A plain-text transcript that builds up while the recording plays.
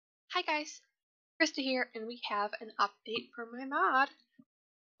Hi guys, Krista here, and we have an update for my mod.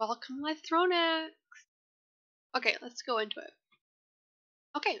 Welcome Lythronax! Okay, let's go into it.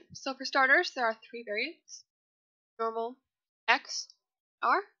 Okay, so for starters, there are three variants. Normal, X,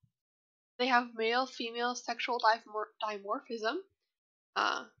 R. They have male-female sexual dimorphism.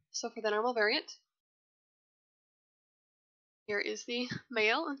 So for the normal variant, here is the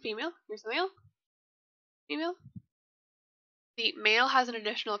male and female. Here's the male, female. The male has an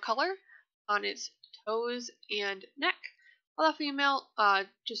additional color on its toes and neck, while the female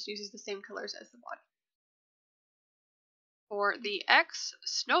just uses the same colors as the body. For the X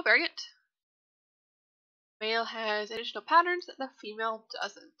snow variant, male has additional patterns that the female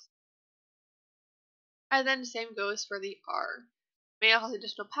doesn't. And then the same goes for the R. Male has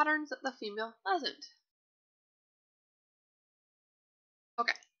additional patterns that the female doesn't.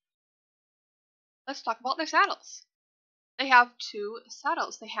 Okay, let's talk about their saddles. They have two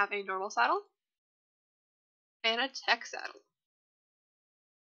saddles. They have a normal saddle and a tech saddle.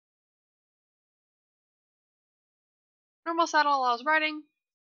 Normal saddle allows riding,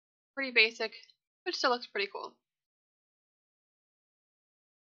 pretty basic, but still looks pretty cool.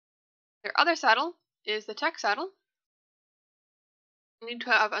 Their other saddle is the tech saddle. You need to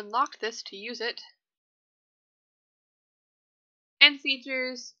have unlocked this to use it. And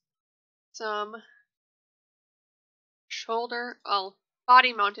features some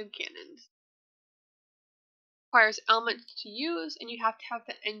body mounted cannons. Requires elements to use, and you have to have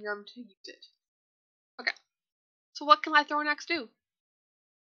the engram to use it. Okay, so what can Lythronax do?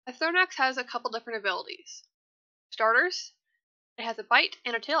 Lythronax has a couple different abilities. Starters, it has a bite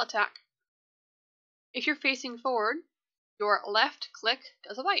and a tail attack. If you're facing forward, your left click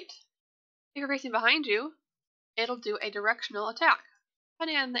does a bite. If you're facing behind you, it'll do a directional attack,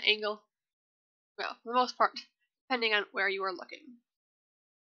 depending on the angle. Well, for the most part, depending on where you are looking.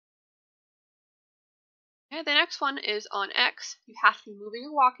 Okay, the next one is on X. You have to be moving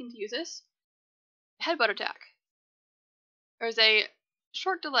or walking to use this. Headbutt attack. There's a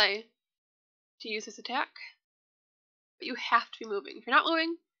short delay to use this attack, but you have to be moving. If you're not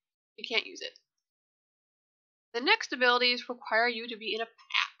moving, you can't use it. The next abilities require you to be in a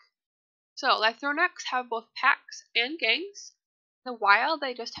pack. So, Lythronax have both packs and gangs. In the wild,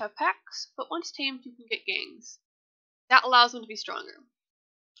 they just have packs, but once tamed, you can get gangs. That allows them to be stronger.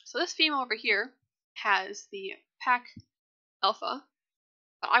 So this female over here has the pack alpha,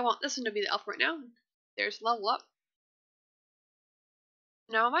 but I want this one to be the alpha right now. There's level up.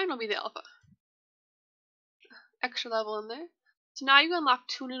 Now mine will be the alpha. Extra level in there. So now you unlock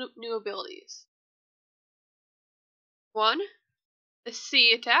two new abilities. One, the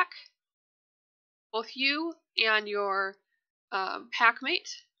C attack. Both you and your packmate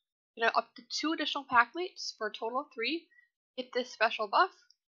get up to 2 additional packmates for a total of 3. Get this special buff.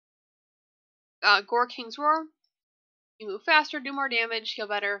 Gore King's Roar. You move faster, do more damage, heal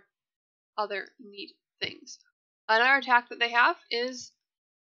better, other neat things. Another attack that they have is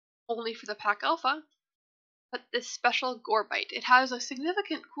only for the pack alpha, but this special Gore Bite. It has a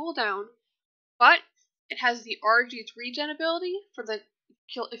significant cooldown, but it has the RG's regen ability for the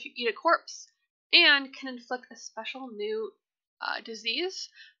kill if you eat a corpse, and can inflict a special new disease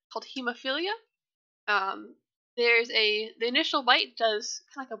called hemophilia. The initial bite does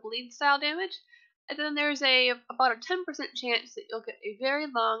kind of like a bleed style damage, and then there's about a 10% chance that you'll get a very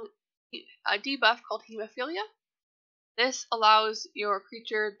long debuff called hemophilia. This allows your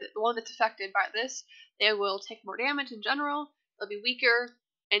creature, the one that's affected by this, they will take more damage in general, they'll be weaker,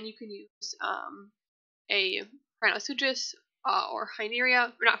 and you can use a Prehistoric or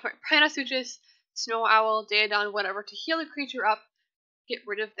Hyneria, or not Prehistoric, Snow Owl, Daedon, whatever, to heal the creature up, get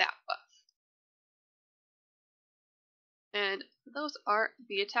rid of that buff. And those are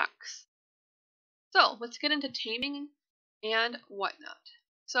the attacks. So let's get into taming and whatnot.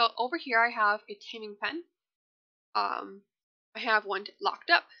 So over here I have a taming pen. I have one locked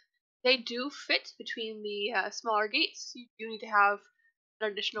up. They do fit between the smaller gates. You do need to have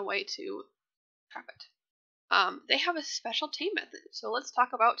an additional way to trap it. They have a special tame method. So let's talk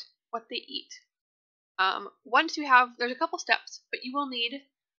about what they eat. Once you have, there's a couple steps, but you will need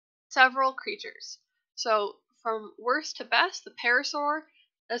several creatures. So from worst to best, the Parasaur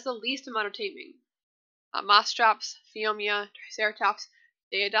does the least amount of taming. Mostrops, Phiomia, Triceratops,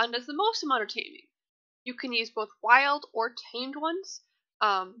 Daedon does the most amount of taming. You can use both wild or tamed ones.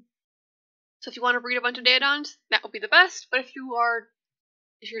 So if you want to breed a bunch of Daedons, that would be the best. But if you're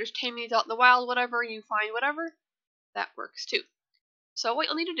just taming these out in the wild, whatever, and you find whatever, that works too. So what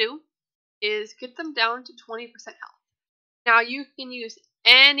you'll need to do is get them down to 20% health. Now you can use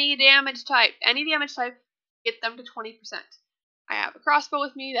any damage type, get them to 20%. I have a crossbow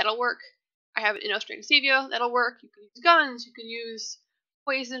with me, that'll work. I have an Innostrain Stevia, that'll work. You can use guns, you can use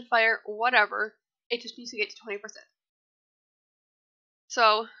poison, fire, whatever. It just needs to get to 20%.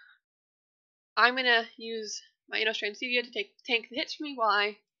 So I'm gonna use my Innostrain Stevia to tank the hits for me while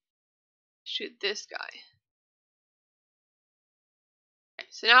I shoot this guy. Okay,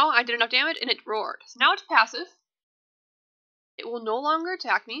 so now I did enough damage and it roared. So now it's passive. It will no longer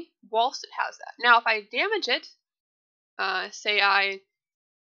attack me whilst it has that. Now if I damage it, say I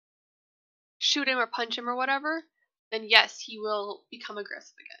shoot him or punch him or whatever, then yes, he will become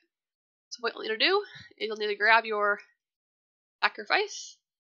aggressive again. So what you'll need to do is you'll need to grab your sacrifice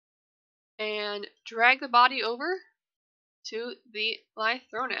and drag the body over to the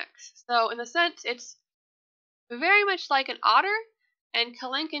Lythronax. So in a sense, it's very much like an otter and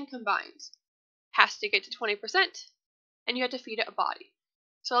Kalenkin combined. Has to get to 20%, and you have to feed it a body.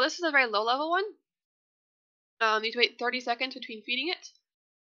 So this is a very low level one. You need to wait 30 seconds between feeding it,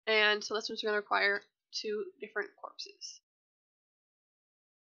 and so this one's going to require 2 different corpses.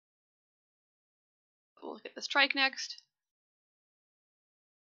 We'll look at this trike next.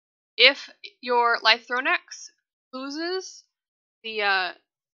 If your Lythronax loses the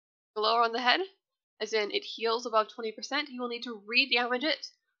glow on the head, as in it heals above 20%, you will need to re-damage it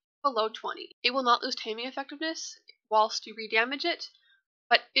below 20. It will not lose taming effectiveness whilst you re-damage it,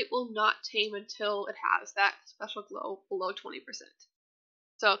 but it will not tame until it has that special glow below 20%.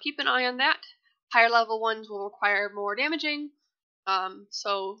 So keep an eye on that. Higher level ones will require more damaging,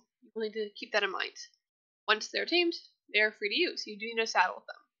 so you will need to keep that in mind. Once they're tamed, they're free to use. You do need to saddle with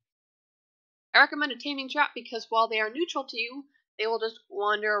them. I recommend a taming trap because while they are neutral to you, they will just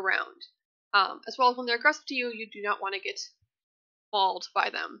wander around. As well as when they're aggressive to you, you do not want to get mauled by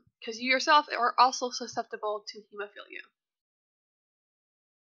them, because you yourself are also susceptible to hemophilia.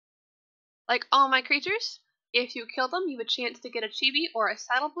 Like all my creatures, if you kill them, you have a chance to get a chibi or a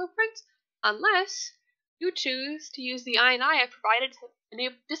saddle blueprint, unless you choose to use the eye I have provided to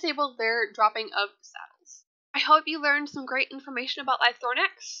disable their dropping of saddles. I hope you learned some great information about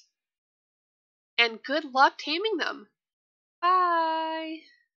Lythronax, and good luck taming them. Bye!